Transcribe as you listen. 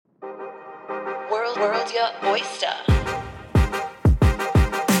World your oyster.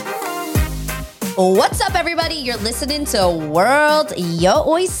 What's up, everybody? You're listening to World Your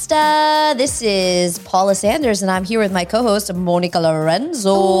Oyster. This is Paula Sanders, and I'm here with my co-host, Monica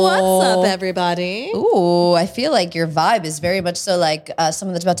Lorenzo. What's up, everybody? Ooh, I feel like your vibe is very much so like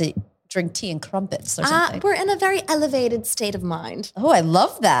someone that's about to drink tea and crumpets or something. We're in a very elevated state of mind. Oh, I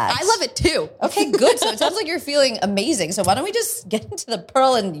love that. I love it too. Okay, good. So it sounds like you're feeling amazing. So why don't we just get into the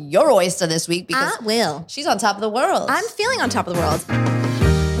pearl in your oyster this week? Because I will. she's on top of the world. I'm feeling on top of the world.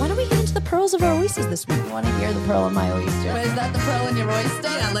 Why don't we get into the pearls of our oysters this week? I want to hear the pearl in my oyster. Wait, is that the pearl in your oyster?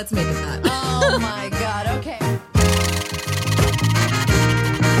 Yeah, let's make it that. Oh my God. Okay.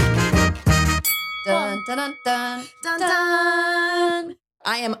 Dun, dun, dun, dun, Dun, dun.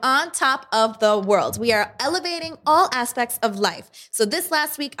 I am on top of the world. We are elevating all aspects of life. So this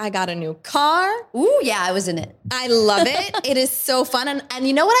last week, I got a new car. Ooh, yeah, I was in it. I love it. It is so fun. And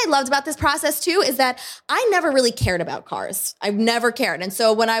you know what I loved about this process too is that I never really cared about cars. I've never cared. And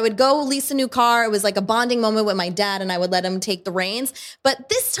so when I would go lease a new car, it was like a bonding moment with my dad and I would let him take the reins. But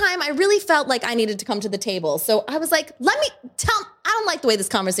this time I really felt like I needed to come to the table. So I was like, I don't like the way this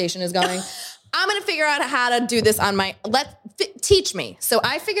conversation is going. I'm going to figure out how to do this on my, teach me. So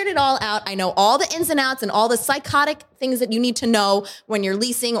I figured it all out. I know all the ins and outs and all the psychotic things that you need to know when you're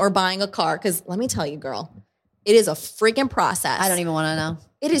leasing or buying a car. Because let me tell you, girl, it is a freaking process. I don't even want to know.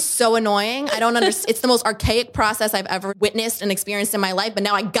 It is so annoying. I don't understand. It's the most archaic process I've ever witnessed and experienced in my life, but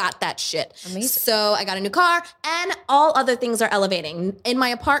now I got that shit. Amazing. So I got a new car and all other things are elevating. In my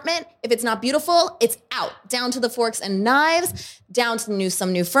apartment, if it's not beautiful, it's out. Down to the forks and knives, down to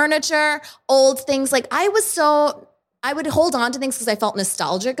some new furniture, old things. Like I would hold on to things because I felt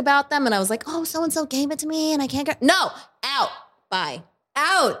nostalgic about them. And I was like, oh, so-and-so gave it to me and I can't get, no, out, bye.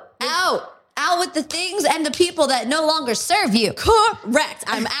 Out with the things and the people that no longer serve you. Correct.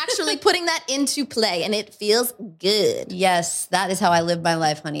 I'm actually putting that into play and it feels good. Yes, that is how I live my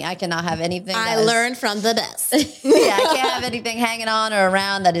life, honey. I cannot have anything. I learned from the best. Yeah, I can't have anything hanging on or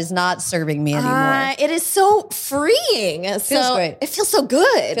around that is not serving me anymore. It is so freeing. It feels great. It feels so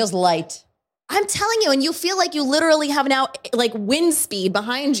good. It feels light. I'm telling you, and you feel like you literally have now like wind speed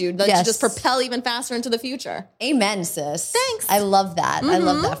behind you that you just propel even faster into the future. Amen, sis. Thanks. I love that. I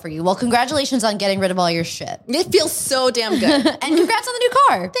love that for you. Well, congratulations on getting rid of all your shit. It feels so damn good. And congrats on the new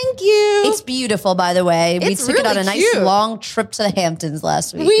car. Thank you. It's beautiful, by the way. We It's took it on a really nice cute. long trip to the Hamptons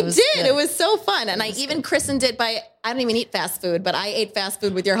last week. We It was did. good. It was so fun. And I even christened it by, I don't even eat fast food, but I ate fast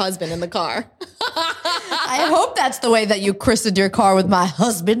food with your husband in the car. I hope that's the way that you christened your car with my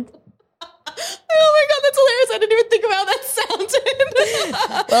husband. Oh my God, that's hilarious. I didn't even think of how that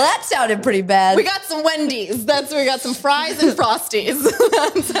sounded. Well, that sounded pretty bad. We got some Wendy's. We got some fries and Frosties.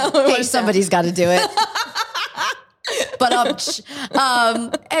 That's how it Hey, was. somebody's got to do it. But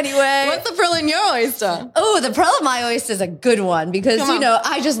anyway. What's the pearl in your oyster? Oh, the pearl of my oyster is a good one because, Come on.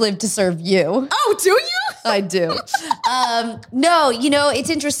 I just live to serve you. Oh, do you? I do. No, it's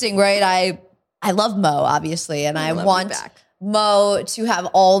interesting, right? I love Mo, obviously, and I love you want back. Mo to have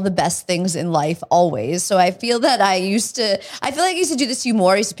all the best things in life always. So I feel that I feel like I used to do this to you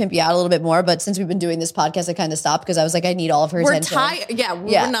more. I used to pimp you out a little bit more, but since we've been doing this podcast, I kind of stopped because I was like, I need all of her We're attention. tired. Yeah,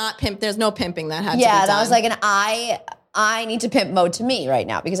 we're not pimp. There's no pimping that had to be Yeah, done. and I was like, and I need to pimp Mo to me right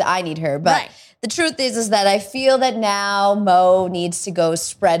now because I need her. But Right. the truth is that I feel that now Mo needs to go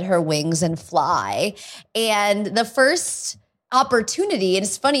spread her wings and fly. And the first opportunity, and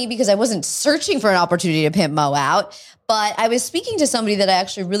it's funny because I wasn't searching for an opportunity to pimp Mo out, but I was speaking to somebody that I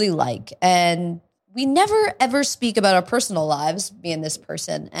actually really like. And we never, ever speak about our personal lives, me and this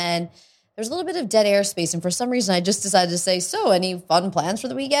person. And there's a little bit of dead air space. And for some reason, I just decided to say, so any fun plans for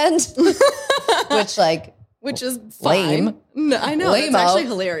the weekend? Which is lame. fine. No, I know. It's Lame-o. actually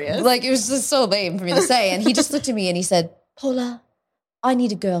hilarious. Like, it was just so lame for me to say. And he just looked at me and he said, Paula, I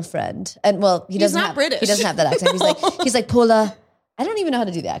need a girlfriend. And well, He's not British. He doesn't have that accent. He's like, Paula, I don't even know how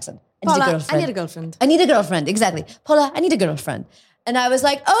to do the accent. I need a Paula, girlfriend. I need a girlfriend. I need a girlfriend. Exactly. Paula, I need a girlfriend. And I was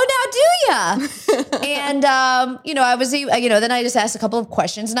like, oh, now do ya? And, I was, then I just asked a couple of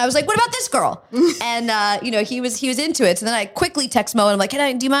questions and I was like, what about this girl? And, he was into it. So then I quickly text Mo and I'm like,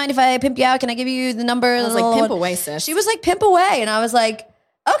 do you mind if I pimp you out? Can I give you the number? I was like, pimp away, sis. She was like, pimp away. And I was like,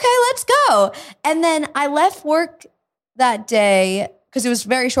 okay, let's go. And then I left work that day because it was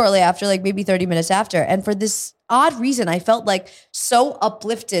very shortly after, like maybe 30 minutes after. And for this odd reason, I felt like so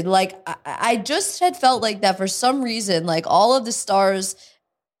uplifted. Like I just had felt like that for some reason, like all of the stars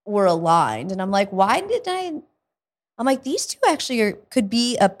were aligned. And I'm like, I'm like, these two actually could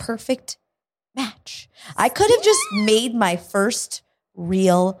be a perfect match. I could have just made my first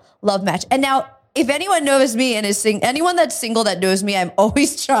real love match. And now if anyone knows me and is anyone that's single that knows me, I'm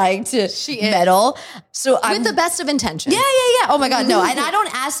always trying to meddle. So with the best of intentions. Yeah. Oh my God, no. And I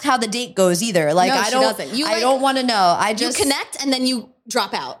don't ask how the date goes either. Like, No, I she don't. doesn't. You, I don't want to know. I You just connect and then you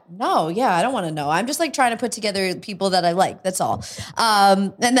drop out. No, yeah, I don't want to know. I'm just like trying to put together people that I like. That's all.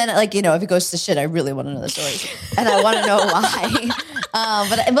 And then like, you know, if it goes to shit, I really want to know the stories and I want to know why.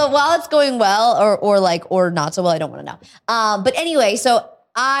 But while it's going well or not so well, I don't want to know. But anyway, so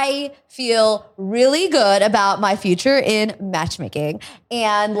I feel really good about my future in matchmaking.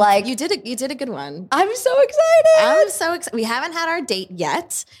 And like You did a good one. I'm so excited. I'm so excited. We haven't had our date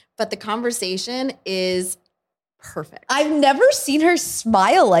yet, but the conversation is perfect. I've never seen her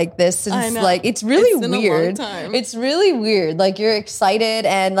smile like this since like it's really It's been weird. a long time. It's really weird. Like you're excited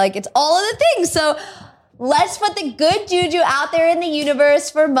and like it's all of the things. So let's put the good juju out there in the universe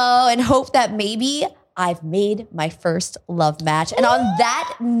for Mo and hope that maybe I've made my first love match. And on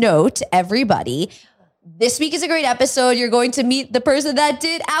that note, everybody, this week is a great episode. You're going to meet the person that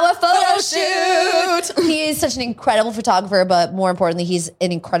did our photo shoot. He is such an incredible photographer, but more importantly, he's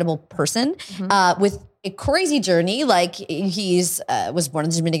an incredible person with a crazy journey. Like he's was born in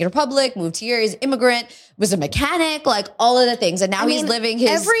the Dominican Republic, moved here, he's an immigrant, was a mechanic, like all of the things. And now he's living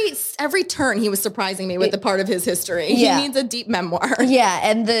his every turn he was surprising me with the part of his history. Yeah. He needs a deep memoir. Yeah,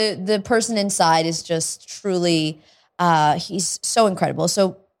 and the person inside is just truly he's so incredible.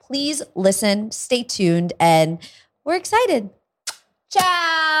 So please listen, stay tuned, and we're excited.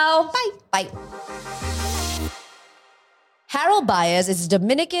 Ciao. Bye. Harol Baez is a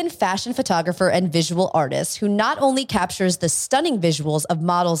Dominican fashion photographer and visual artist who not only captures the stunning visuals of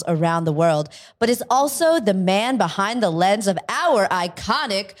models around the world, but is also the man behind the lens of our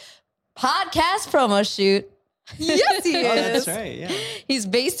iconic podcast promo shoot. Yes, he is. Oh, that's right, yeah. He's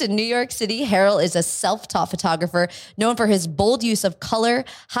based in New York City. Harol is a self-taught photographer known for his bold use of color,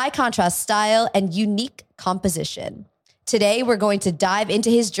 high contrast style, and unique composition. Today, we're going to dive into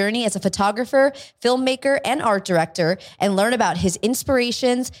his journey as a photographer, filmmaker, and art director and learn about his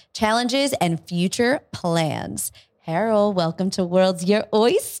inspirations, challenges, and future plans. Harol, welcome to World's Your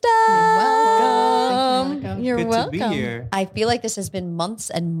Oyster. Welcome. You're Good welcome. to be here. I feel like this has been months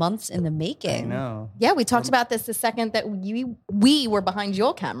and months in the I making. know. Yeah, we talked about this the second that we were behind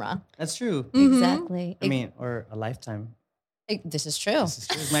your camera. That's true. Exactly. I mean, or a lifetime. This is true. This is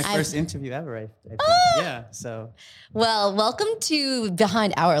true. It's my first interview ever, I think. Yeah, so. Well, welcome to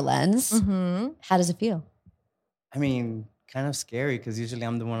Behind Our Lens. How does it feel? I mean, kind of scary because usually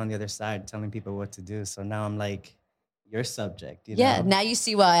I'm the one on the other side telling people what to do. So now I'm like your subject, you Yeah, know? now you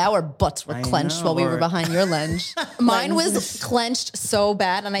see why our butts were I clenched know, while we were or- behind your lens. Mine was clenched so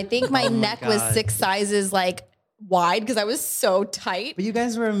bad, and I think my Oh my neck was God. 6 sizes like wide because I was so tight. But you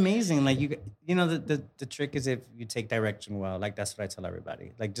guys were amazing. Like you know, the trick is if you take direction well. Like that's what I tell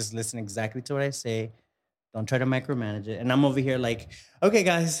everybody. Like just listen exactly to what I say. Don't try to micromanage it. And I'm over here like, okay,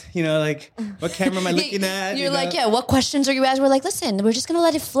 guys, you know, like what camera am I looking at? You're You like, know? yeah, what questions are you asking? We're like, listen, we're just going to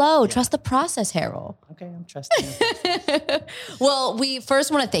let it flow. Trust the process, Harol. Okay, I'm trusting you. Well, we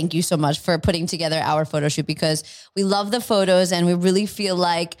first want to thank you so much for putting together our photo shoot because we love the photos and we really feel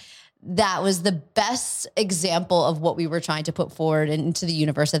like that was the best example of what we were trying to put forward into the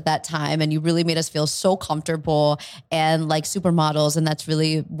universe at that time. And you really made us feel so comfortable and like supermodels. And that's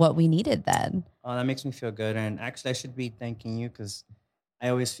really what we needed then. Oh, that makes me feel good. And actually, I should be thanking you because I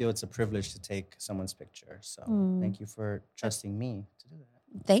always feel it's a privilege to take someone's picture. So thank you for trusting me to do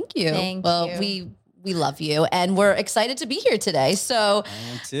that. Thank you. Thank well, you. we love you and we're excited to be here today. So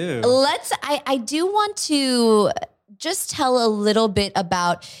I am too. I do want to just tell a little bit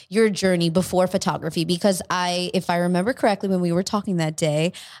about your journey before photography because if I remember correctly, when we were talking that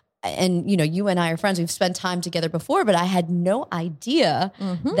day, and you know, you and I are friends, we've spent time together before, but I had no idea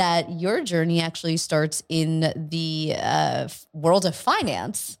that your journey actually starts in the world of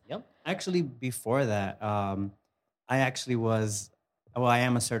finance. Yep. Actually, before that, I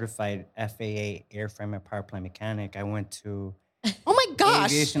am a certified FAA airframe and power plant mechanic. I went to Oh my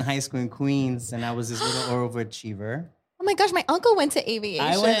gosh. aviation high school in Queens, and I was this little overachiever. Oh my gosh, my uncle went to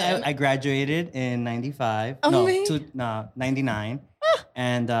aviation. I graduated in 95. Amazing. 99.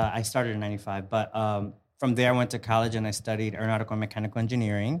 And I started in 95. But from there, I went to college and I studied aeronautical and mechanical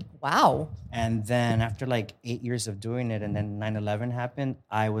engineering. Wow. And then after like 8 years of doing it and then 9/11 happened,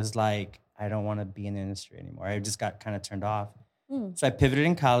 I was like, I don't want to be in the industry anymore. I just got kind of turned off. So I pivoted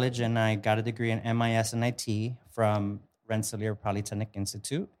in college and I got a degree in MIS and IT from Rensselaer Polytechnic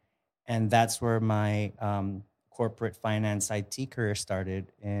Institute. And that's where my corporate finance IT career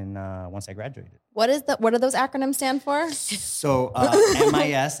started once I graduated. What do those acronyms stand for? So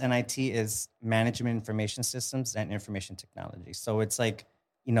MIS and IT is Management Information Systems and Information Technology. So it's like,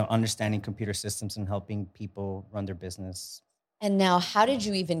 understanding computer systems and helping people run their business. And now, how did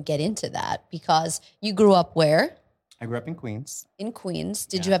you even get into that? Because you grew up where? I grew up in Queens. In Queens.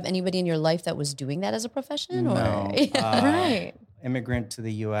 Did you have anybody in your life that was doing that as a profession? Or? No. Right. Immigrant to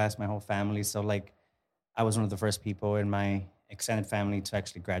the U.S., my whole family. So like, I was one of the first people in my extended family to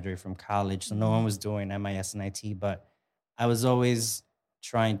actually graduate from college. So no one was doing MIS and IT, but I was always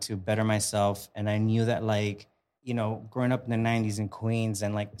trying to better myself. And I knew that like, growing up in the 90s in Queens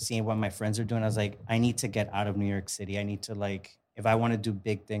and like seeing what my friends are doing, I was like, I need to get out of New York City. I need to like, if I want to do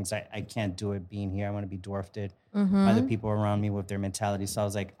big things, I can't do it being here. I want to be dwarfed by the people around me with their mentality. So I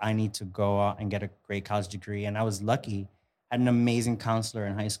was like, I need to go out and get a great college degree. And I was lucky. I had an amazing counselor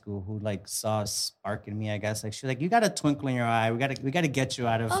in high school who like saw a spark in me, I guess. Like she's like, you got a twinkle in your eye. We got to get you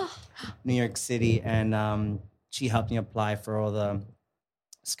out of New York City. And she helped me apply for all the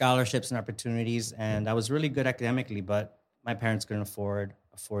scholarships and opportunities. And I was really good academically, but my parents couldn't afford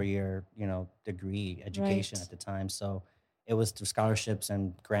a 4-year, degree education at the time. So it was through scholarships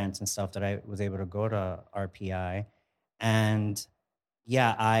and grants and stuff that I was able to go to RPI. And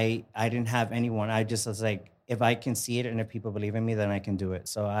yeah, I didn't have anyone. I just was like, if I can see it and if people believe in me, then I can do it.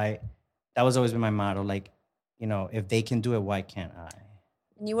 So that was always been my motto. Like, if they can do it, why can't I?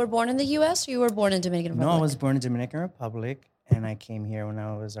 And you were born in the U.S. or you were born in Dominican Republic? No, I was born in Dominican Republic. And I came here when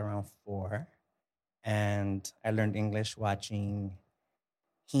I was around 4. And I learned English watching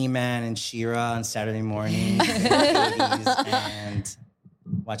He-Man and She-Ra on Saturday mornings in the 80s, and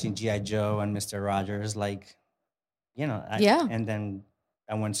watching G.I. Joe and Mr. Rogers. Like, and then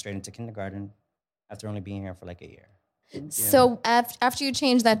I went straight into kindergarten after only being here for like a year. So after you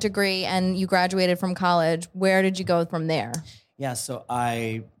changed that degree and you graduated from college, where did you go from there? Yeah, so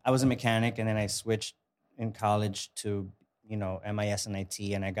I was a mechanic, and then I switched in college to MIS and IT,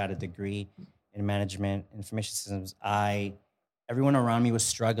 and I got a degree in management information systems. Everyone around me was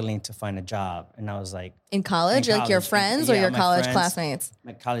struggling to find a job, and I was like, in college, like your friends or your college classmates?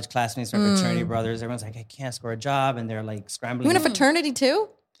 My college classmates, my fraternity brothers. Everyone's like, I can't score a job, and they're like scrambling. You in a fraternity too?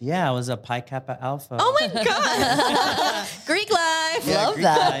 Yeah, I was a Pi Kappa Alpha. Oh my God. Greek life. Yeah, Love Greek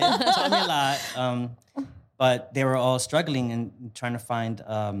that. life. Taught me a lot. But they were all struggling and trying to find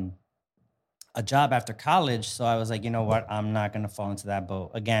a job after college. So I was like, you know what? I'm not going to fall into that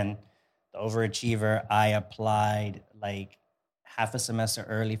boat. Again, the overachiever. I applied like half a semester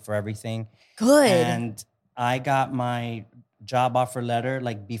early for everything. Good. And I got my job offer letter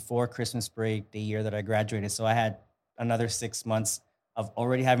like before Christmas break, the year that I graduated. So I had another 6 months of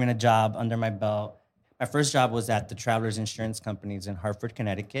already having a job under my belt. My first job was at the Travelers Insurance Companies in Hartford,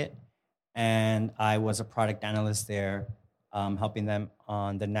 Connecticut. And I was a product analyst there, helping them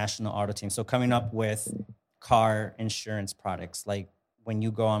on the national auto team. So coming up with car insurance products, like when you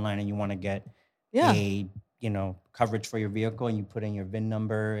go online and you want to get a, coverage for your vehicle, and you put in your VIN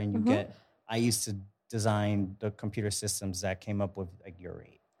number and you I used to design the computer systems that came up with like your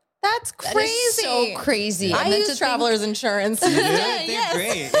rate. That's crazy. That is so crazy. I And then use to think- Travelers Insurance. They're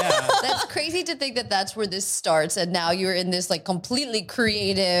great. Yeah. That's crazy to think that that's where this starts, and now you're in this like completely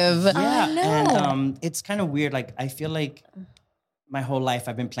creative. Yeah, I know. and it's kind of weird. Like I feel like my whole life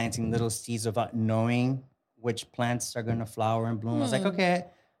I've been planting little seeds without knowing which plants are going to flower and bloom. I was like, okay,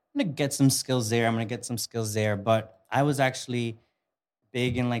 I'm going to get some skills there. I'm going to get some skills there. But I was actually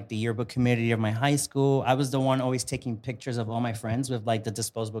big in like the yearbook committee of my high school. I was the one always taking pictures of all my friends with like the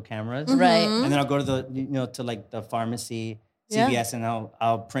disposable cameras. Right. And then I'll go to the, to like the pharmacy, CVS, and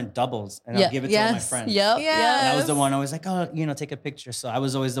I'll print doubles and I'll give it to all my friends. Yep. Yeah. And I was the one always like, oh, take a picture. So I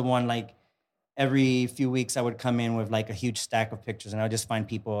was always the one, like every few weeks I would come in with like a huge stack of pictures, and I would just find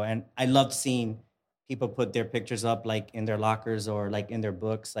people. And I loved seeing people put their pictures up like in their lockers or like in their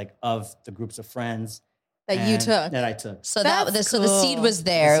books, like of the groups of friends That you took. that I took. So That's so the seed cool. was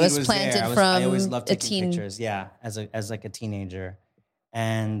there. The It seed was there. planted I always from loved a taking teen. pictures. Yeah, as like a teenager.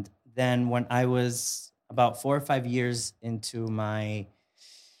 And then when I was about 4 or 5 years into my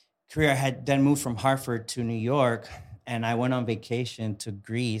career, I had then moved from Hartford to New York, and I went on vacation to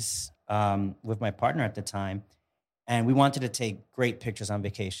Greece with my partner at the time. And we wanted to take great pictures on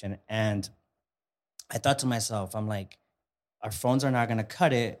vacation. And I thought to myself, I'm like, our phones are not going to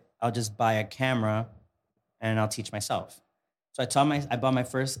cut it. I'll just buy a camera and I'll teach myself. So I bought my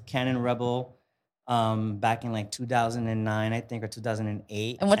first Canon Rebel back in like 2009, I think, or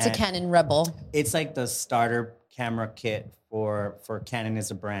 2008. And what's a Canon Rebel? It's like the starter camera kit for Canon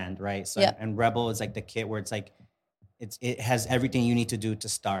as a brand, right? So Yep. And Rebel is like the kit where it's like it has everything you need to do to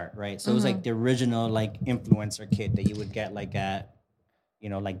start, right? So it was like the original like influencer kit that you would get like at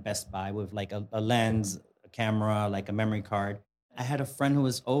like Best Buy, with like a lens, a camera, like a memory card. I had a friend who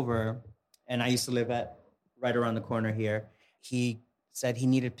was over, and I used to live right around the corner here. He said he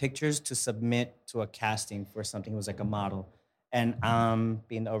needed pictures to submit to a casting for something. It was like a model. And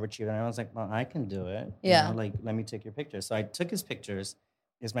being the overachiever, and I was like, well, I can do it. Yeah. You know, like, let me take your pictures. So I took his pictures.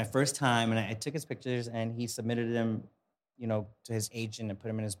 It was my first time, and I took his pictures, and he submitted them, you know, to his agent and put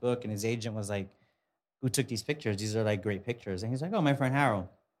them in his book. And his agent was like, who took these pictures? These are like great pictures. And he's like, oh, my friend Harol.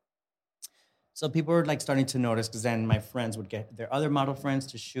 So people were like starting to notice, because then my friends would get their other model friends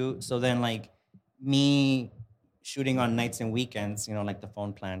to shoot. So then like me shooting on nights and weekends, you know, like the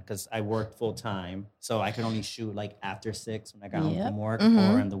phone plan, because I worked full time. So I could only shoot like after 6 when I got home from work or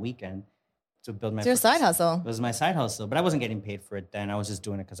on the weekend to build my... It's your side hustle. It was my side hustle, but I wasn't getting paid for it then. I was just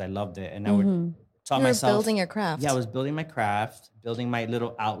doing it because I loved it. And I would taught myself... building your craft. Yeah, I was building my craft, building my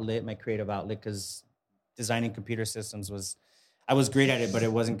little outlet, my creative outlet, because designing computer systems was... I was great at it, but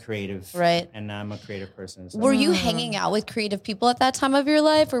it wasn't creative. Right. And now I'm a creative person. So. Were you hanging out with creative people at that time of your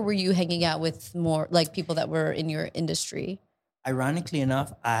life, or were you hanging out with more like people that were in your industry? Ironically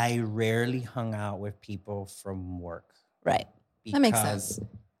enough, I rarely hung out with people from work. Right. That makes sense.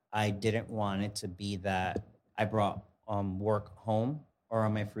 I didn't want it to be that I brought work home or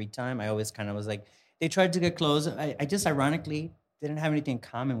on my free time. I always kind of was like, they tried to get close. I just ironically didn't have anything in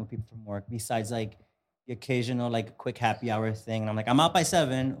common with people from work besides like the occasional like quick happy hour thing. And I'm like, I'm out by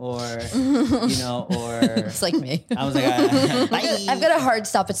 7 or, you know, or. It's like me. I was like, bye. I've got a hard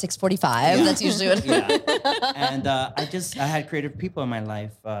stop at 6:45. Yeah. That's usually what. Yeah. And I had creative people in my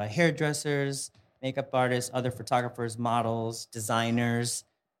life, hairdressers, makeup artists, other photographers, models, designers.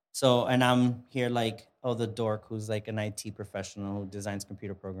 So, and I'm here like, oh, the dork who's like an IT professional who designs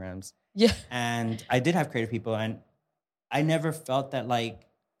computer programs. Yeah. And I did have creative people, and I never felt that like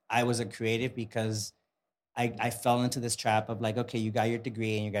I was a creative, because I fell into this trap of like, okay, you got your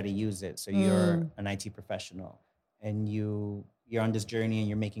degree and you got to use it. So you're an IT professional and you're on this journey and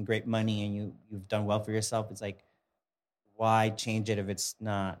you're making great money and you've done well for yourself. It's like, why change it if it's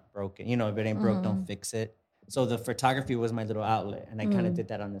not broken? You know, if it ain't broke, don't fix it. So the photography was my little outlet, and I kind of did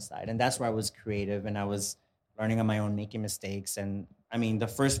that on the side. And that's where I was creative, and I was learning on my own, making mistakes. And I mean, the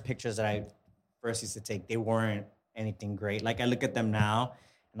first pictures that I first used to take, they weren't anything great. Like I look at them now,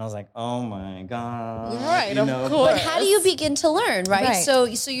 and I was like, "Oh my god!" Right, you know? of course. But how do you begin to learn, right? Right. So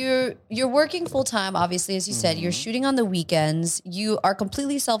you're working full time, obviously, as you said. You're shooting on the weekends. You are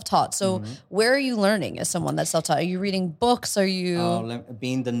completely self-taught. So where are you learning as someone that's self-taught? Are you reading books? Are you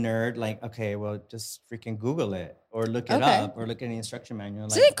Being the nerd? Like, okay, well, just freaking Google it or look it up or look at the instruction manual.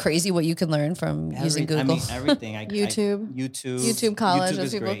 Isn't it crazy what you can learn from using Google? I mean, everything. YouTube College, as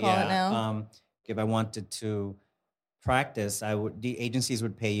is people great, call it now. If I wanted to practice, the agencies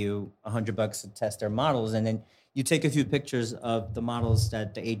would pay you $100 to test their models, and then you take a few pictures of the models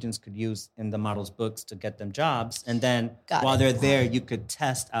that the agents could use in the models' books to get them jobs, and then while they're there, you could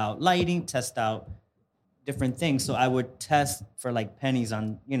test out lighting, test out different things. So I would test for like pennies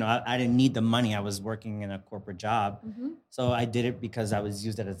on, you know, I didn't need the money. I was working in a corporate job. So I did it because I was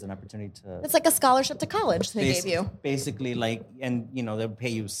used it as an opportunity to. It's like a scholarship to college they gave you. Basically, like, and you know, they'll pay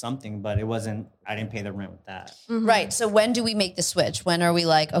you something, but it wasn't, I didn't pay the rent with that. Right. So when do we make the switch? When are we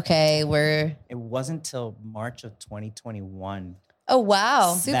like, okay, It wasn't till March of 2021. Oh,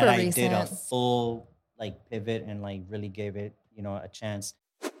 wow. Super that I recent. did a full like pivot and like really gave it, you know, a chance.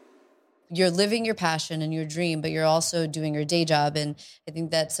 You're living your passion and your dream, but you're also doing your day job. And I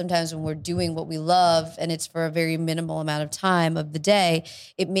think that sometimes when we're doing what we love and it's for a very minimal amount of time of the day,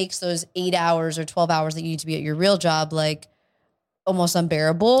 it makes those 8 hours or 12 hours that you need to be at your real job like almost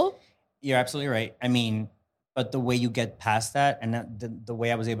unbearable. You're absolutely right. I mean, but the way you get past that, and the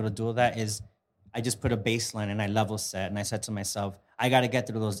way I was able to do that is I just put a baseline and I level set, and I said to myself, I got to get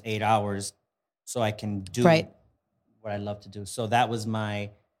through those 8 hours so I can do what I love to do. So that was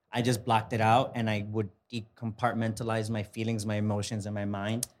I just blocked it out, and I would decompartmentalize my feelings, my emotions, and my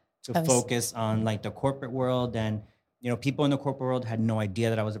mind to focus on like the corporate world. And, you know, people in the corporate world had no idea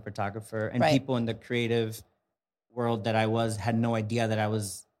that I was a photographer, and people in the creative world that I was had no idea that I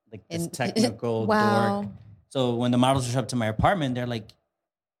was like this technical dork. So when the models would show up to my apartment, they're like,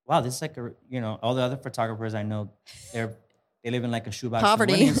 wow, this is like all the other photographers I know, they live in like a shoebox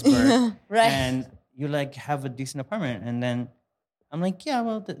Poverty. in Williamsburg. Right. And you like have a decent apartment. And then I'm like, yeah,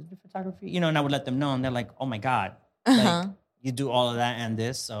 well, the photography, and I would let them know, and they're like, oh my God, like you do all of that and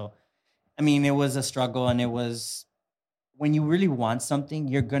this. So, I mean, it was a struggle, and it was, when you really want something,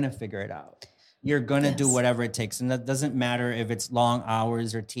 you're going to figure it out. You're going to do whatever it takes. And that doesn't matter if it's long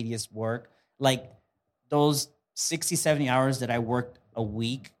hours or tedious work. Like those 60, 70 hours that I worked a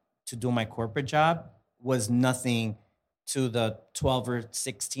week to do my corporate job was nothing to the 12 or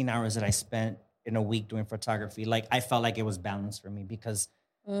 16 hours that I spent in a week doing photography. Like I felt like it was balanced for me because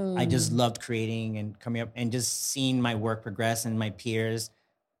I just loved creating and coming up and just seeing my work progress and my peers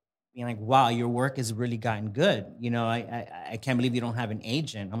being like, wow, your work has really gotten good. You know, I can't believe you don't have an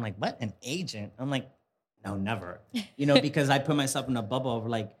agent. I'm like, what, an agent? I'm like, no, never. You know, because I put myself in a bubble of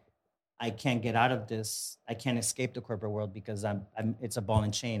like, I can't get out of this. I can't escape the corporate world because it's a ball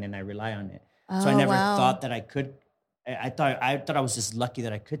and chain and I rely on it. So I never thought that I could. I thought I was just lucky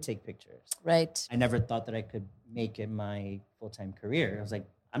that I could take pictures. Right. I never thought that I could make it my full-time career. I was like,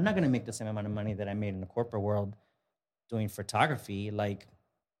 I'm not going to make the same amount of money that I made in the corporate world doing photography. Like,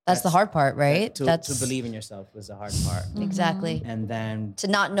 that's the hard part, right? To believe in yourself was the hard part. Exactly. And then to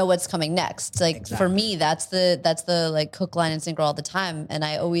not know what's coming next. Like for me, that's the like hook, line, and sinker all the time. And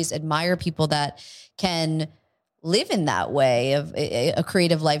I always admire people that can live in that way of a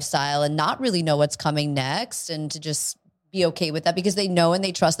creative lifestyle and not really know what's coming next, and to just be okay with that because they know and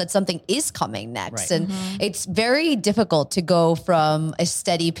they trust that something is coming next. Right. And it's very difficult to go from a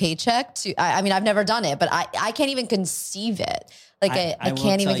steady paycheck to, I mean, I've never done it, but I can't even conceive it. Like I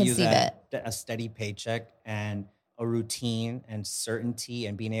can't even conceive it. A steady paycheck and a routine and certainty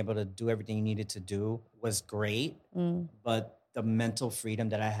and being able to do everything you needed to do was great. But the mental freedom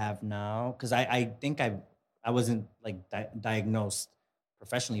that I have now, because I think I wasn't like diagnosed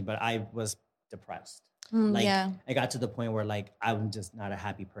professionally, but I was depressed. I got to the point where like I'm just not a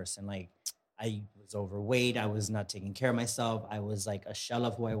happy person. Like I was overweight. I was not taking care of myself. I was like a shell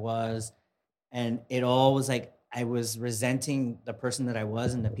of who I was. And it all was like I was resenting the person that I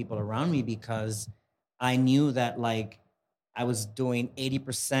was and the people around me because I knew that like I was doing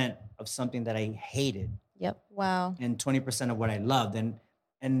 80% of something that I hated. Yep. Wow. And 20% of what I loved. And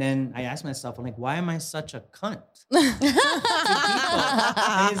then I asked myself, I'm like, why am I such a cunt to people? And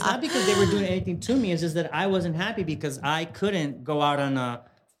it's not because they were doing anything to me. It's just that I wasn't happy because I couldn't go out on a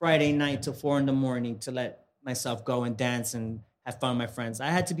Friday night till 4 a.m. to let myself go and dance and have fun with my friends. I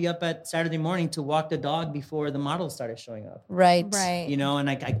had to be up at Saturday morning to walk the dog before the models started showing up. Right. You know, and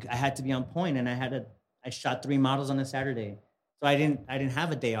I had to be on point, and I shot 3 models on a Saturday. So I didn't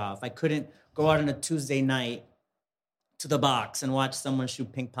have a day off. I couldn't go out on a Tuesday night to the box and watch someone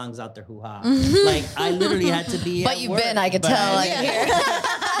shoot ping pongs out their hoo-ha. Like I literally had to be but at you've work. been, I could tell. I can hear.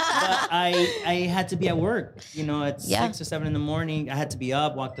 But I had to be at work, you know, at 6 or 7 a.m. I had to be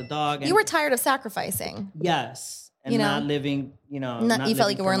up, walk the dog. And you were tired of sacrificing. Yes. And not living, you know. You felt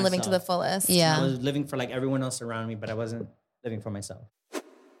like you weren't living to the fullest. Yeah. I was living for like everyone else around me, but I wasn't living for myself.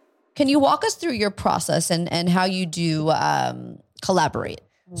 Can you walk us through your process and how you do collaborate?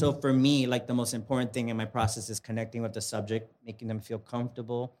 So for me, like the most important thing in my process is connecting with the subject, making them feel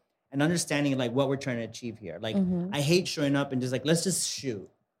comfortable and understanding like what we're trying to achieve here. Like I hate showing up and just like, let's just shoot.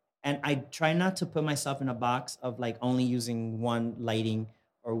 And I try not to put myself in a box of like only using one lighting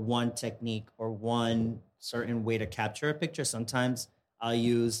or one technique or one certain way to capture a picture. Sometimes I'll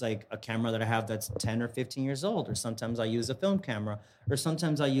use like a camera that I have that's 10 or 15 years old, or sometimes I'll use a film camera, or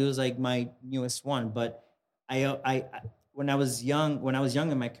sometimes I'll use like my newest one. But when I was young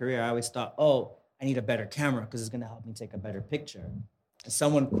in my career, I always thought, oh, I need a better camera because it's going to help me take a better picture. And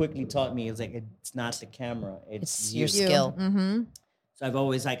someone quickly taught me, it's like, it's not the camera, it's your skill. Mm-hmm. So I've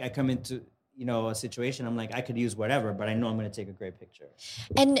always like, I come into, you know, a situation, I'm like, I could use whatever, but I know I'm going to take a great picture.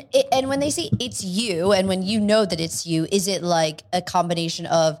 And when they say it's you, and when you know that it's you, is it like a combination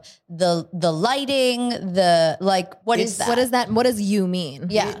of the lighting, the like, what is that? What is that? What does you mean?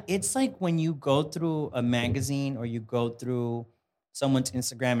 Yeah. It's like when you go through a magazine or you go through someone's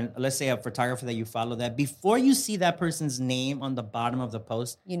Instagram, and let's say a photographer that you follow, that before you see that person's name on the bottom of the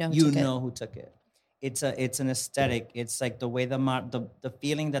post, you know who took it. It's an aesthetic. It's like the way the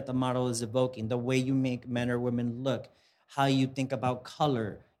feeling that the model is evoking, the way you make men or women look, how you think about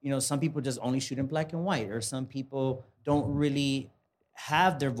color. You know, some people just only shoot in black and white, or some people don't really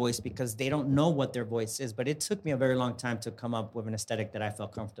have their voice because they don't know what their voice is. But it took me a very long time to come up with an aesthetic that I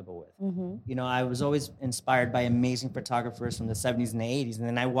felt comfortable with. Mm-hmm. You know, I was always inspired by amazing photographers from the 70s and the 80s. And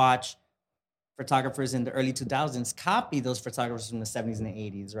then I watched photographers in the early 2000s copy those photographers from the 70s and the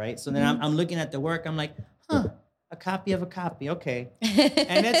 80s, right? So then I'm looking at the work, I'm like, a copy of a copy, okay.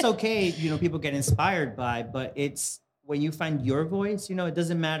 And it's okay, you know, people get inspired by, but it's when you find your voice, you know, it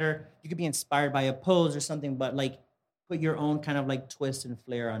doesn't matter. You could be inspired by a pose or something, but like put your own kind of like twist and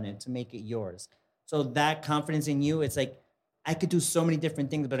flair on it to make it yours. So that confidence in you, it's like, I could do so many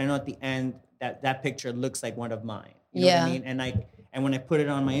different things, but I know at the end that picture looks like one of mine. You know what I mean? And when I put it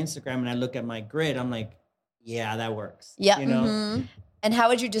on my Instagram and I look at my grid, I'm like, yeah, that works. Yeah. You know? Mm-hmm. And how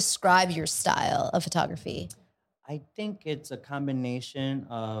would you describe your style of photography? I think it's a combination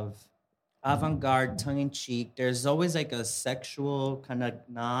of avant-garde, tongue-in-cheek. There's always like a sexual kind of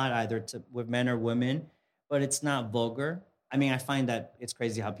nod either with men or women, but it's not vulgar. I mean, I find that it's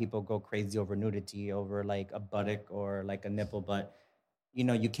crazy how people go crazy over nudity, over like a buttock or like a nipple, but you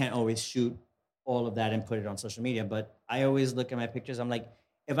know, you can't always shoot all of that and put it on social media. But I always look at my pictures. I'm like,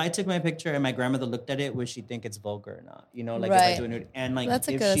 if I took my picture and my grandmother looked at it, would she think it's vulgar or not? You know, like if I do a nude, and like That's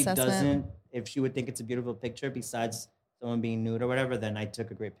a if good she assessment. doesn't, if she would think it's a beautiful picture, besides someone being nude or whatever, then I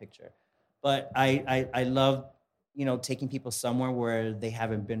took a great picture. But I love, you know, taking people somewhere where they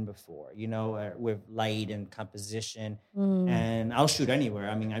haven't been before, you know, with light and composition. And I'll shoot anywhere.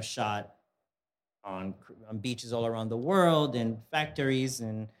 I mean, I've shot on beaches all around the world, in factories,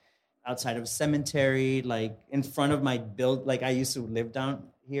 and outside of a cemetery, like in front of my build. Like I used to live down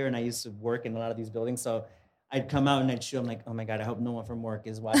here, and I used to work in a lot of these buildings. So I'd come out and I'd shoot. I'm like, oh my God, I hope no one from work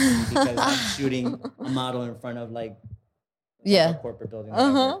is watching me because I'm shooting a model in front of like a corporate building.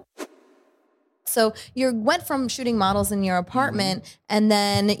 So you went from shooting models in your apartment and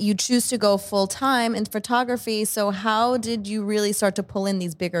then you choose to go full time in photography. So how did you really start to pull in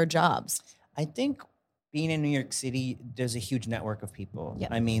these bigger jobs? I think being in New York City, there's a huge network of people. Yeah.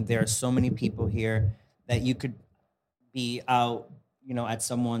 I mean, there are so many people here that you could be out, you know, at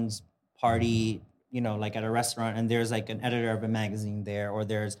someone's party, you know, like at a restaurant, and there's like an editor of a magazine there, or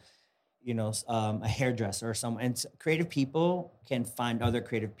there's, you know, a hairdresser or someone. And creative people can find other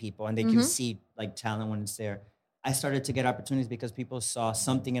creative people, and they can see like talent when it's there. I started to get opportunities because people saw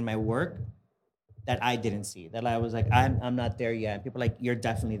something in my work that I didn't see. That I was like, I'm not there yet. People are like, you're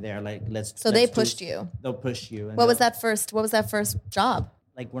definitely there. Like, So they pushed you. They'll push you. And What was that first job?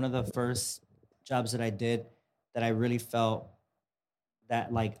 Like one of the first jobs that I did that I really felt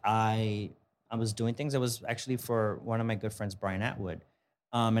that like I was doing things. It was actually for one of my good friends, Brian Atwood.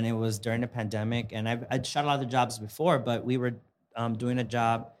 And it was during the pandemic, and I'd shot a lot of the jobs before, but we were doing a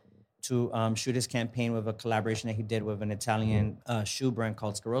job to shoot his campaign with a collaboration that he did with an Italian shoe brand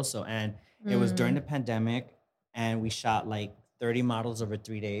called Scaroso. And it was during the pandemic, and we shot like 30 models over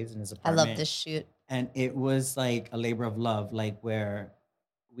 3 days in his I apartment. love this shoot. And it was like a labor of love, like where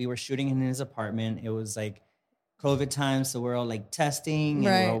we were shooting in his apartment. It was like COVID time, so we're all like testing and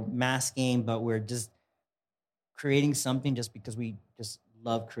we're all masking, but we're just creating something just because we just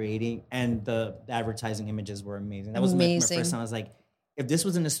love creating. And the advertising images were amazing. That was my first time. I was like, if this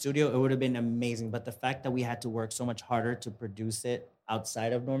was in the studio, it would have been amazing. But the fact that we had to work so much harder to produce it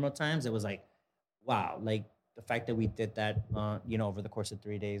outside of normal times, it was like, wow. Like the fact that we did that, you know, over the course of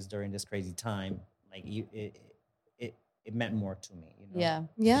 3 days during this crazy time, like it meant more to me. You know? Yeah.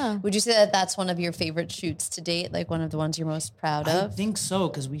 Yeah. Would you say that that's one of your favorite shoots to date? Like one of the ones you're most proud I of? think so,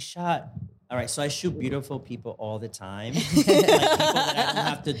 because we shot. All right, so I shoot beautiful people all the time, like people that I don't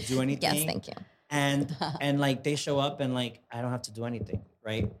have to do anything. Yes, thank you. And like they show up and like I don't have to do anything,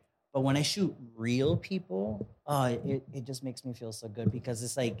 right? But when I shoot real people, it just makes me feel so good, because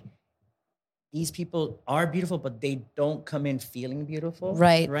it's like these people are beautiful, but they don't come in feeling beautiful,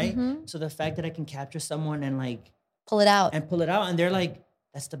 Right. Right. So the fact that I can capture someone and like Pull it out. and they're like,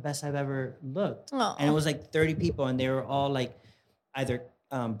 that's the best I've ever looked. Aw. And it was like 30 people, and they were all like either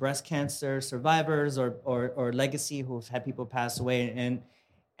breast cancer survivors or legacy who've had people pass away,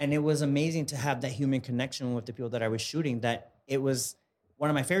 and it was amazing to have that human connection with the people that I was shooting. That it was one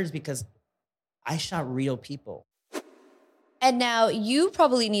of my favorites because I shot real people. And now you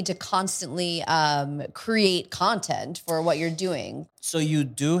probably need to constantly create content for what you're doing. So you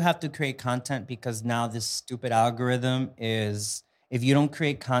do have to create content, because now this stupid algorithm is, if you don't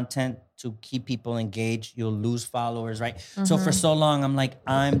create content to keep people engaged, you'll lose followers, right? So for so long, I'm like,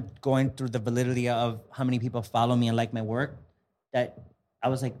 I'm going through the validity of how many people follow me and like my work, that I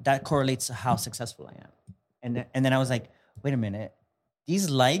was like, that correlates to how successful I am. And then I was like, wait a minute, these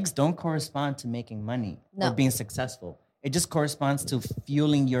likes don't correspond to making money or being successful. It just corresponds to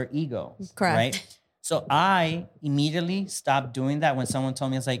fueling your ego. Correct. Right? So I immediately stopped doing that when someone told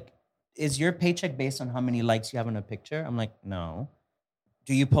me, it's like, is your paycheck based on how many likes you have on a picture? I'm like, no.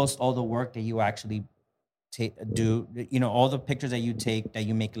 Do you post all the work that you actually do? You know, all the pictures that you take, that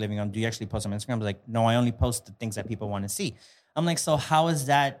you make a living on, do you actually post on Instagram? I was like, no, I only post the things that people want to see. I'm like, so how is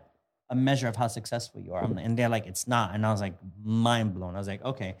that a measure of how successful you are? And they're like, it's not. And I was like, mind blown. I was like,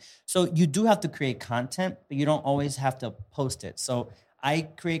 okay. So you do have to create content, but you don't always have to post it. So I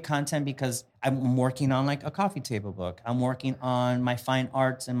create content because I'm working on like a coffee table book. I'm working on my fine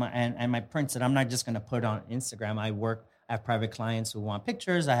arts and my prints that I'm not just going to put on Instagram. I have private clients who want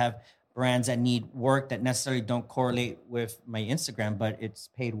pictures. I have brands that need work that necessarily don't correlate with my Instagram, but it's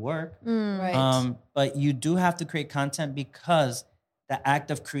paid work. Right. But you do have to create content, because the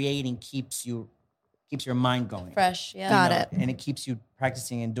act of creating keeps your mind going. Fresh. Yeah. Got it. And it keeps you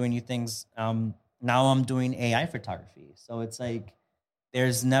practicing and doing new things. Now I'm doing AI photography. So it's like,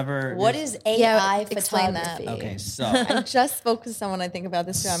 there's never. What there's- is AI explain that. photography? Okay, so I just spoke to someone I think about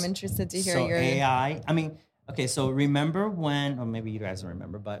this too. I'm interested to hear so your AI. I mean, okay, so remember when, or maybe you guys don't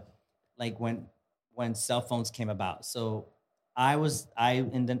remember, but like when cell phones came about. So when I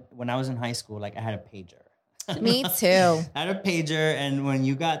was in high school, like I had a pager. Me too. I had a pager, and when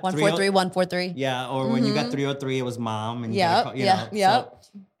you got 143, 143. yeah, or when you got 303, it was mom, and you Yep, gotta call, you yeah, know, yep.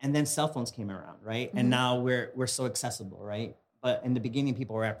 so- and then cell phones came around, right? And now we're so accessible, right? But in the beginning,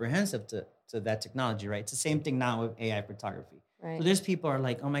 people were apprehensive to that technology, right? It's the same thing now with AI photography. Right. So there's people are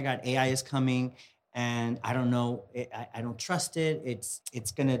like, oh my God, AI is coming, and I don't know, I don't trust it.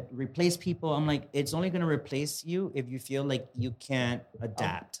 It's gonna replace people. I'm like, it's only gonna replace you if you feel like you can't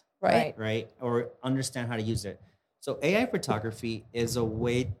adapt, right? Or understand how to use it. So AI photography is a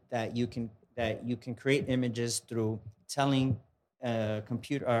way that you can create images through telling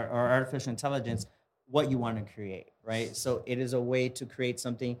computer or artificial intelligence what you want to create, right? So it is a way to create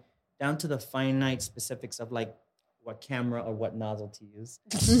something down to the finite specifics of like what camera or what nozzle to use,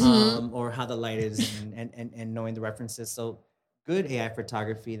 or how the light is, and knowing the references. So good AI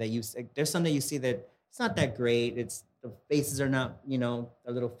photography that there's some that you see that it's not that great. It's the faces are not,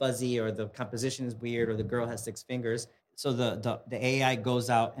 a little fuzzy, or the composition is weird, or the girl has 6 fingers. So the AI goes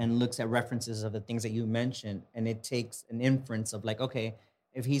out and looks at references of the things that you mentioned, and it takes an inference of like, okay,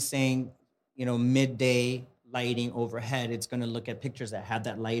 if he's saying, midday lighting overhead, it's going to look at pictures that have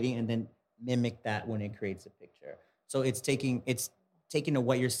that lighting and then mimic that when it creates a picture. So it's taking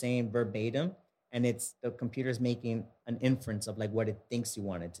what you're saying verbatim, and the computer's making an inference of like what it thinks you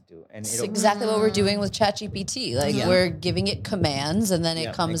want it to do. And It's exactly what we're doing with ChatGPT. Like we're giving it commands and then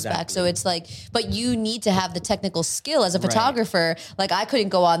it comes back. So it's like, but you need to have the technical skill as a photographer. Like I couldn't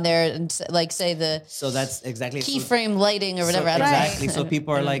go on there and like say the so that's exactly keyframe lighting or whatever. Exactly. So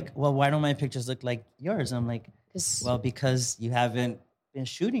people are like, well, why don't my pictures look like yours? I'm like, well, because you haven't been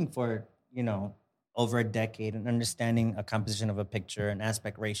shooting for, over a decade and understanding a composition of a picture, an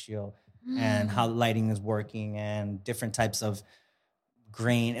aspect ratio, and how lighting is working, and different types of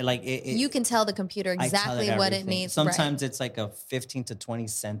grain. Like you can tell the computer exactly what it needs. Sometimes it's like a 15 to 20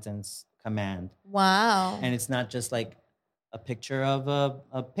 sentence command. Wow. And it's not just like a picture of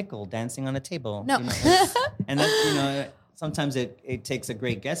a pickle dancing on a table. No. And that's, sometimes it takes a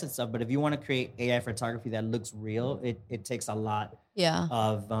great guess at stuff, but if you want to create AI photography that looks real, it takes a lot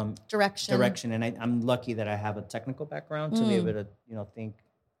of direction. And I'm lucky that I have a technical background to be able to, think,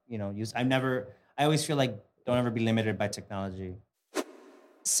 use. I always feel like don't ever be limited by technology.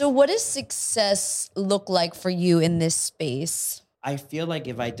 So what does success look like for you in this space? I feel like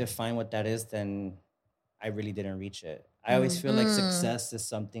if I define what that is, then I really didn't reach it. I always feel like success is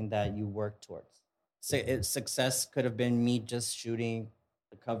something that you work towards. Success could have been me just shooting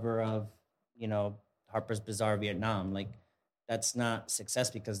the cover of, Harper's Bazaar Vietnam. Like, that's not success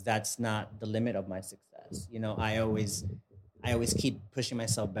because that's not the limit of my success. I always keep pushing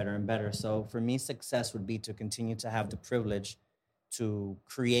myself better and better. So for me, success would be to continue to have the privilege to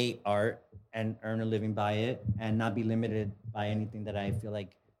create art and earn a living by it and not be limited by anything that I feel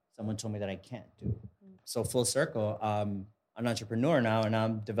like someone told me that I can't do. So full circle, I'm an entrepreneur now, and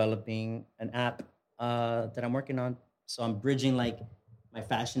I'm developing an app that I'm working on. So I'm bridging like my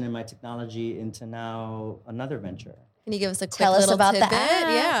fashion and my technology into now another venture. Can you give us a quick Tell us little about the tidbit? app.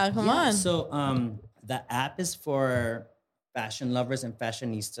 Yeah, come on. So the app is for fashion lovers and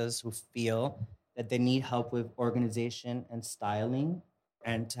fashionistas who feel that they need help with organization and styling,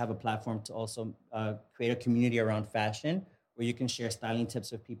 and to have a platform to also create a community around fashion where you can share styling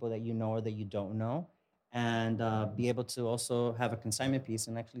tips with people that you know or that you don't know, and be able to also have a consignment piece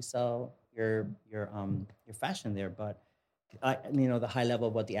and actually sell your fashion there. But the high level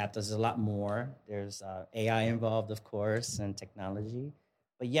of what the app does is a lot more. There's AI involved, of course, and technology.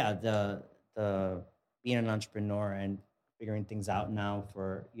 But yeah, the being an entrepreneur and figuring things out now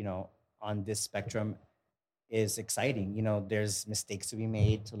for, on this spectrum is exciting. There's mistakes to be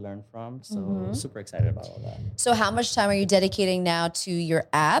made to learn from. So super excited about all that. So how much time are you dedicating now to your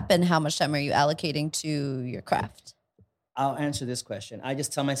app, and how much time are you allocating to your craft? I'll answer this question. I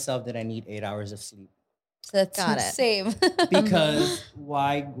just tell myself that I need 8 hours of sleep. So that's Got it. same. Because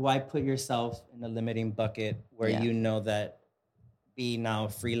why put yourself in a limiting bucket where you know that being now a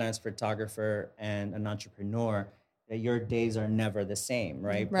freelance photographer and an entrepreneur, that your days are never the same,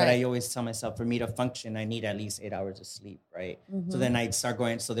 right? But I always tell myself, for me to function, I need at least 8 hours of sleep, right? So then I start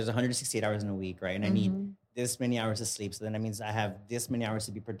going, so there's 168 hours in a week, right? And I need this many hours of sleep. So then that means I have this many hours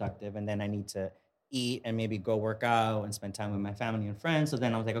to be productive, and then I need to eat and maybe go work out and spend time with my family and friends. So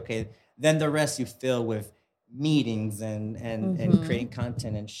then I was like, okay, then the rest you fill with meetings and creating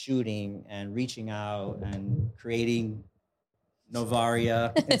content and shooting and reaching out and creating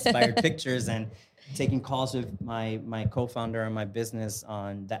Novaria inspired pictures and taking calls with my co-founder and my business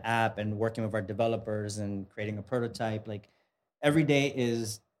on the app and working with our developers and creating a prototype. Like every day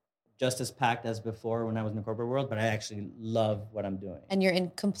is just as packed as before when I was in the corporate world, but I actually love what I'm doing. And you're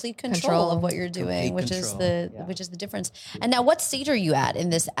in complete control of what you're doing, which is the difference. And now, what stage are you at in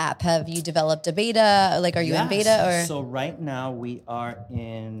this app? Have you developed a beta? Like, are you in beta or? So right now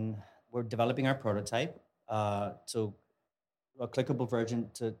we're developing our prototype, so a clickable version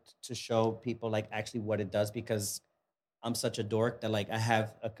to show people like actually what it does, because I'm such a dork that like I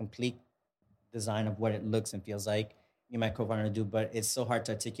have a complete design of what it looks and feels like. Me and my co-founder do, but it's so hard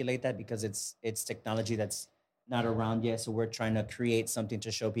to articulate that because it's technology that's not around yet. So we're trying to create something to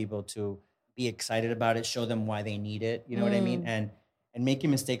show people to be excited about it, show them why they need it. You know what I mean? And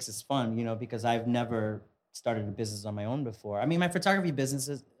making mistakes is fun, you know, because I've never started a business on my own before. I mean, my photography business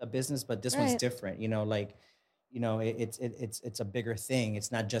is a business, but this one's different. You know, like, you know, it's a bigger thing.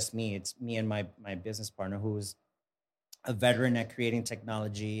 It's not just me. It's me and my business partner, who's a veteran at creating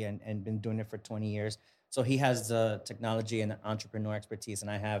technology and been doing it for 20 years. So he has the technology and the entrepreneur expertise,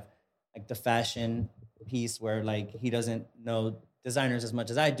 and I have like the fashion piece where like he doesn't know designers as much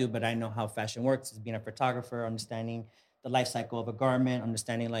as I do, but I know how fashion works as being a photographer, understanding the life cycle of a garment,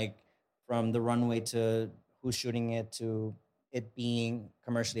 understanding like from the runway to who's shooting it to it being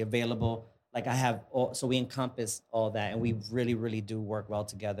commercially available. Like I have all, so we encompass all that, and we really, really do work well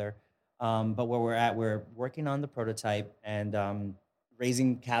together. But where we're at, we're working on the prototype and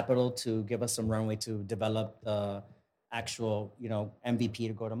raising capital to give us some runway to develop the actual, you know, MVP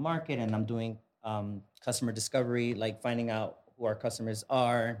to go to market. And I'm doing customer discovery, like finding out who our customers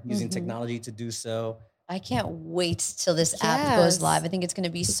are, using technology to do so. I can't wait till this app goes live. I think it's going to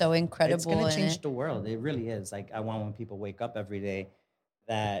be so incredible. It's going to change the world. It really is. Like I want when people wake up every day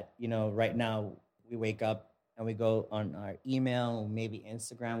that, you know, right now we wake up and we go on our email, maybe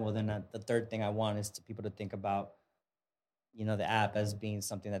Instagram. Well, then the third thing I want is to people to think about, you know, the app as being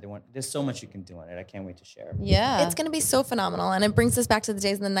something that they want. There's so much you can do on it. I can't wait to share. Yeah. It's going to be so phenomenal. And it brings us back to the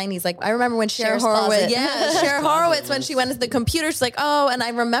days in the 90s. Like, I remember when Cher Cher's Horowitz, closet. Cher Horowitz, when she went into the computer, she's like, oh, and I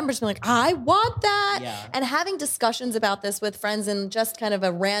remember just being like, I want that. Yeah. And having discussions about this with friends and just kind of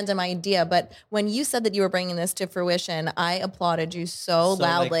a random idea. But when you said that you were bringing this to fruition, I applauded you so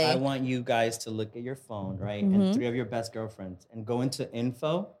loudly. Like, I want you guys to look at your phone, right? And 3 of your best girlfriends and go into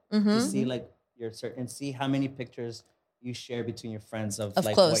info to see like your and see how many pictures you share between your friends of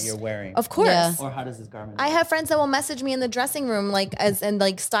like clothes. what you're wearing. Of course. Yeah. Or how does this garment I look? have friends that will message me in the dressing room, like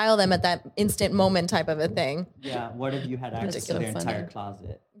style them at that instant moment type of a thing. Yeah. What if you had access to their entire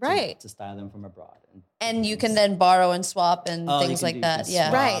closet? Right. To style them from abroad. And you can then borrow and swap and things like that. Yeah.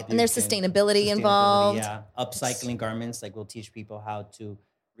 swap, Right. And there's sustainability involved. Yeah. Upcycling garments. Like we'll teach people how to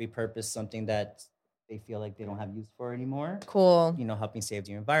repurpose something that they feel like they don't have use for anymore. Cool. You know, helping save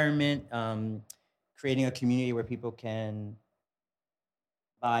the environment. Creating a community where people can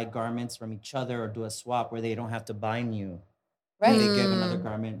buy garments from each other or do a swap where they don't have to buy new. Right. They give another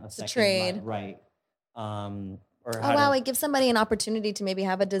garment a second trade. life. Right. Or Oh, wow. It gives somebody an opportunity to maybe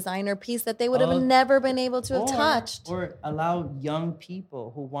have a designer piece that they would have never been able to have touched. Or allow young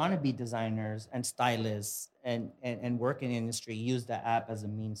people who want to be designers and stylists and work in the industry use the app as a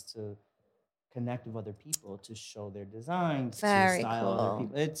means to connect with other people, to show their designs, Very to style cool. other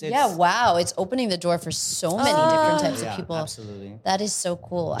people. It's Yeah, wow. It's opening the door for so many different types of people. Absolutely. That is so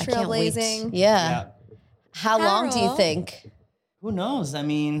cool. I can't wait. Trailblazing. Yeah. How long do you Harol. think? Who knows? I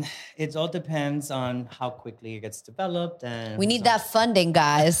mean, it all depends on how quickly it gets developed. And We need that funding,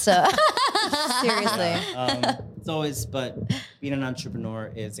 guys. So. Seriously. It's always, but being an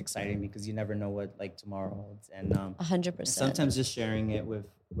entrepreneur is exciting because you never know what like tomorrow holds. And 100%. sometimes just sharing it with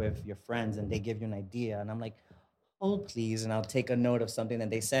your friends and they give you an idea and I'm like, hold please, and I'll take a note of something that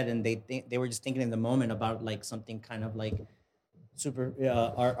they said and they were just thinking in the moment about like something kind of like super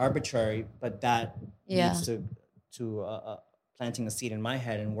arbitrary, but that leads to planting a seed in my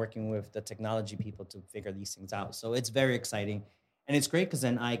head and working with the technology people to figure these things out. So it's very exciting. And it's great because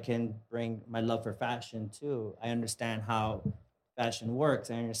then I can bring my love for fashion too. I understand how fashion works.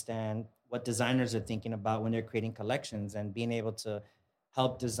 I understand what designers are thinking about when they're creating collections, and being able to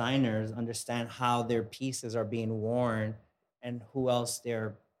help designers understand how their pieces are being worn and who else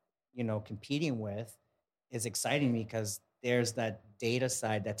they're, you know, competing with is exciting because there's that data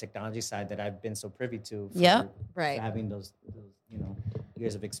side, that technology side that I've been so privy to for having those you know,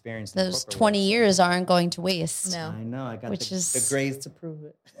 years of experience. Those 20 years aren't going to waste. No. I know. I got Which the is- grades to prove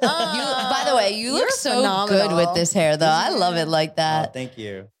it. By the way, you look You're so phenomenal. good with this hair, though. I love it like Oh, that. thank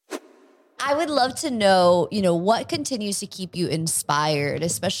you. I would love to know, what continues to keep you inspired,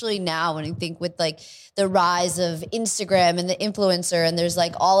 especially now when I think with like the rise of Instagram and the influencer, and there's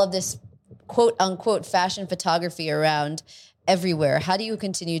like all of this quote unquote fashion photography around everywhere. How do you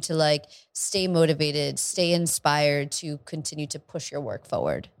continue to like stay motivated, stay inspired to continue to push your work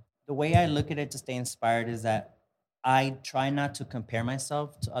forward? The way I look at it to stay inspired is that I try not to compare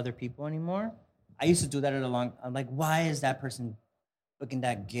myself to other people anymore. I used to do that I'm like, why is that person booking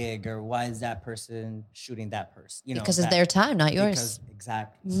that gig, or why is that person shooting that person? Because it's their time, not yours.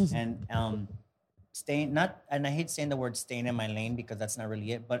 Exactly. And and I hate saying the word staying in my lane because that's not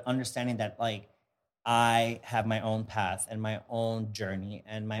really it, but understanding that like I have my own path and my own journey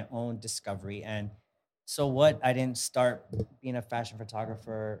and my own discovery. And so what? I didn't start being a fashion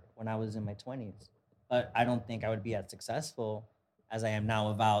photographer when I was in my 20s, but I don't think I would be as successful as I am now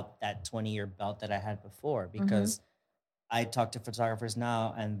without that 20-year belt that I had before, because I talk to photographers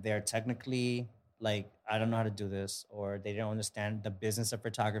now and they're technically like, I don't know how to do this, or they don't understand the business of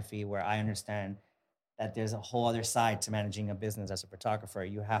photography, where I understand that there's a whole other side to managing a business as a photographer.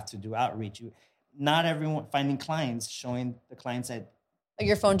 You have to do outreach. Not everyone finding clients, showing the clients that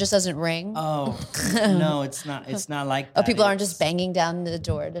your phone just doesn't ring. Oh no, it's not. It's not like that. People aren't just banging down the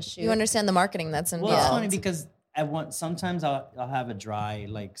door to shoot. You understand the marketing that's involved. Well, it's funny because sometimes I'll have a dry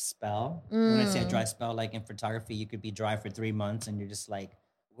like spell. When I say a dry spell, like in photography, you could be dry for 3 months and you're just like,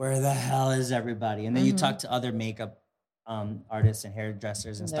 where the hell is everybody? And then you talk to other makeup artists and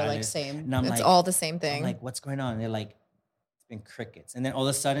hairdressers and they're stylists. like, same. And I'm It's like, all the same thing. I'm like, what's going on? And they're like, it's been crickets. And then all of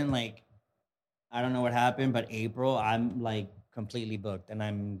a sudden, like, I don't know what happened, but April, I'm like completely booked and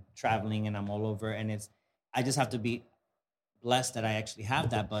I'm traveling and I'm all over. And I just have to be blessed that I actually have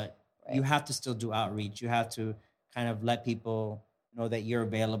that. But you have to still do outreach. You have to kind of let people know that you're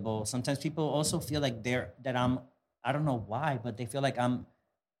available. Sometimes people also feel like I don't know why, but they feel like I'm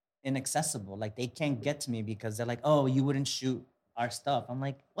inaccessible. Like they can't get to me because they're like, oh, you wouldn't shoot our stuff. I'm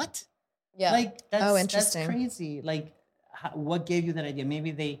like, what? Yeah. Like, interesting. That's crazy. Like, what gave you that idea?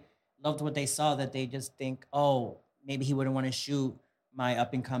 Maybe they loved what they saw, that they just think, oh, maybe he wouldn't want to shoot my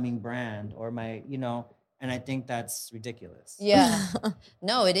up and coming brand or my, and I think that's ridiculous. Yeah.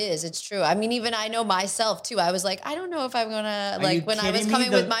 No, it is. It's true. I mean, even I know myself too. I was like, I don't know if I'm gonna like when I was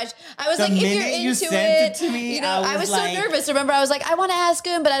coming with my, I was like, if you're into it, to me, I was so nervous. Remember, I was like, I want to ask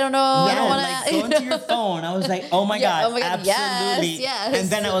him, but I don't know. I don't want to. Go into your phone. I was like, oh my God, absolutely. Yes. And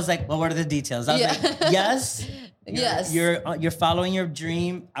then I was like, well, what are the details? I was like, yes. Yes. You're following your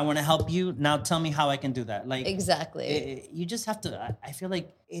dream. I want to help you. Now tell me how I can do that. Like exactly. You just have to. I feel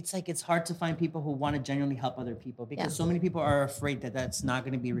like it's hard to find people who want to genuinely help other people because so many people are afraid that that's not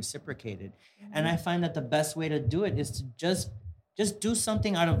going to be reciprocated. And I find that the best way to do it is to just do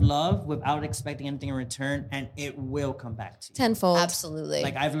something out of love without expecting anything in return, and it will come back to you tenfold. Absolutely.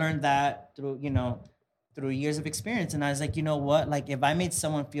 Like I've learned that through years of experience, and I was like, you know what? Like if I made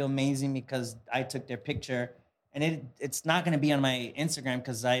someone feel amazing because I took their picture. And it's not going to be on my Instagram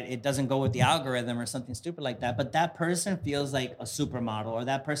because it doesn't go with the algorithm or something stupid like that. But that person feels like a supermodel, or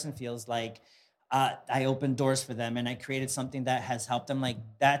that person feels like I opened doors for them and I created something that has helped them. Like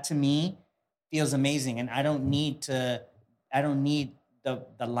that to me feels amazing. And I don't need the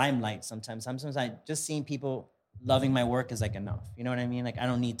limelight sometimes. Sometimes I just seeing people loving my work is like enough. You know what I mean? Like I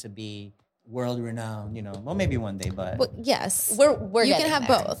don't need to be world renowned, well, maybe one day, but well, yes, we're you can have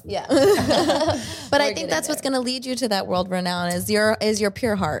there. both. Yeah. But I think that's what's going to lead you to that world renown is your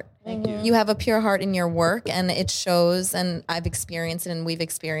pure heart. Thank you. You have a pure heart in your work, and it shows. And I've experienced it, and we've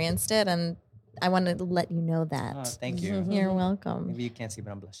experienced it, and I want to let you know that. Oh, thank you. You're welcome. Maybe you can't see,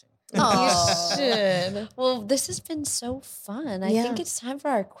 but I'm blushing. Oh, You should. Well, this has been so fun. I Yeah. think it's time for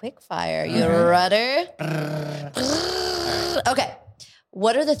our quick fire. You ready? Okay.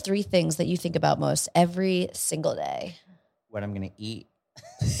 What are the 3 things that you think about most every single day? What I'm gonna eat.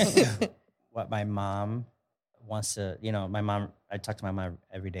 What my mom wants to, I talk to my mom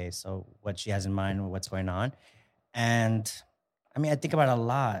every day. So what she has in mind, what's going on. And I mean, I think about it a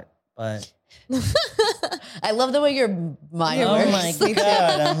lot, but. I love the way your mind Oh works. my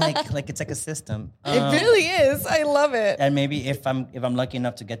God. I'm like, it's like a system. It really is. I love it. And maybe if I'm lucky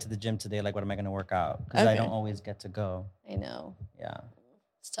enough to get to the gym today, like what am I gonna work out? Because I don't always get to go. I know. Yeah.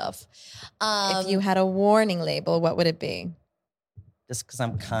 It's tough. If you had a warning label, what would it be? Just because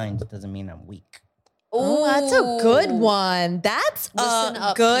I'm kind doesn't mean I'm weak. Oh, that's a good one. That's Listen a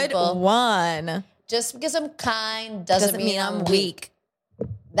up, good people. one. Just because I'm kind doesn't mean I'm weak.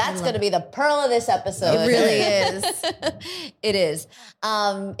 That's going to be the pearl of this episode. It really is. It is.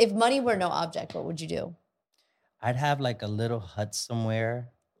 If money were no object, what would you do? I'd have like a little hut somewhere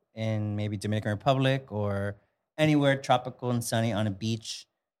in maybe Dominican Republic or anywhere tropical and sunny on a beach,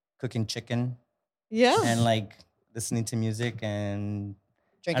 cooking chicken Yeah. and like listening to music and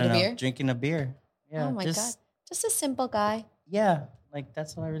Drinking a beer? Drinking a beer. Yeah. Oh my God. Just a simple guy. Yeah. Like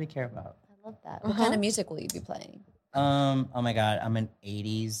that's all I really care about. I love that. What kind of music will you be playing? Oh my God. I'm an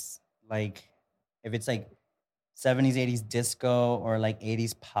 80s. Like if it's like 70s, 80s disco or like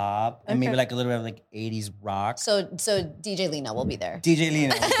 80s pop and maybe like a little bit of like 80s rock. So DJ Lena will be there. DJ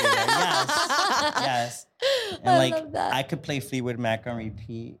Lena. Will be there. Yes. And like love that. I could play Fleetwood Mac on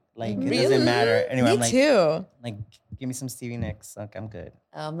repeat. Like Really? it doesn't matter. Anyway, Me I'm like, too. like give me some Stevie Nicks. Like I'm good.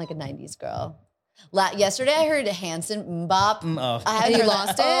 I'm like a 90s girl. Yesterday I heard Hanson Mbop. Oh. I had You heard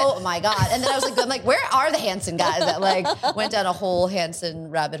lost that. it? Oh my God. And then I was like, where are the Hanson guys that like went down a whole Hanson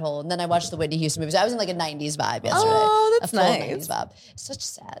rabbit hole? And then I watched the Whitney Houston movies. I was in like a 90s vibe yesterday. Oh, that's a full nice. 90s vibe. Such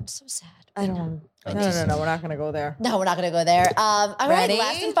sad. So sad. I don't. No. We're not gonna go there. No, we're not going to go there. All right, Ready?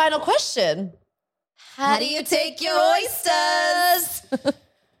 last and final question. How do you take your oysters?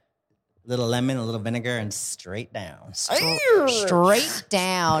 Little lemon, a little vinegar, and straight down. Straight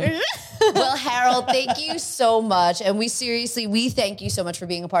down. Well, Harol, thank you so much. And we thank you so much for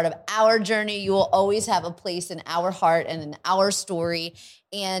being a part of our journey. You will always have a place in our heart and in our story.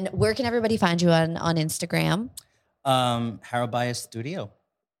 And where can everybody find you on Instagram? Harol Baez Studio.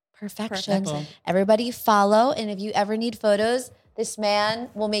 Perfection. Perfect. Everybody follow. And if you ever need photos, this man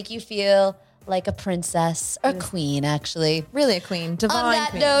will make you feel like a princess or queen, actually. Really a queen. Divine On that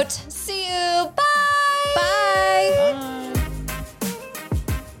queen. note, see you. Bye. Bye.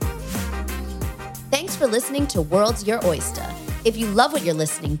 Thanks for listening to World's Your Oyster. If you love what you're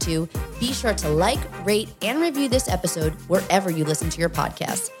listening to, be sure to like, rate, and review this episode wherever you listen to your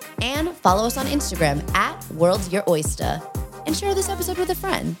podcasts. And follow us on Instagram at World's Your Oyster. And share this episode with a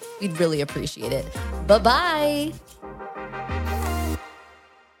friend. We'd really appreciate it. Bye-bye.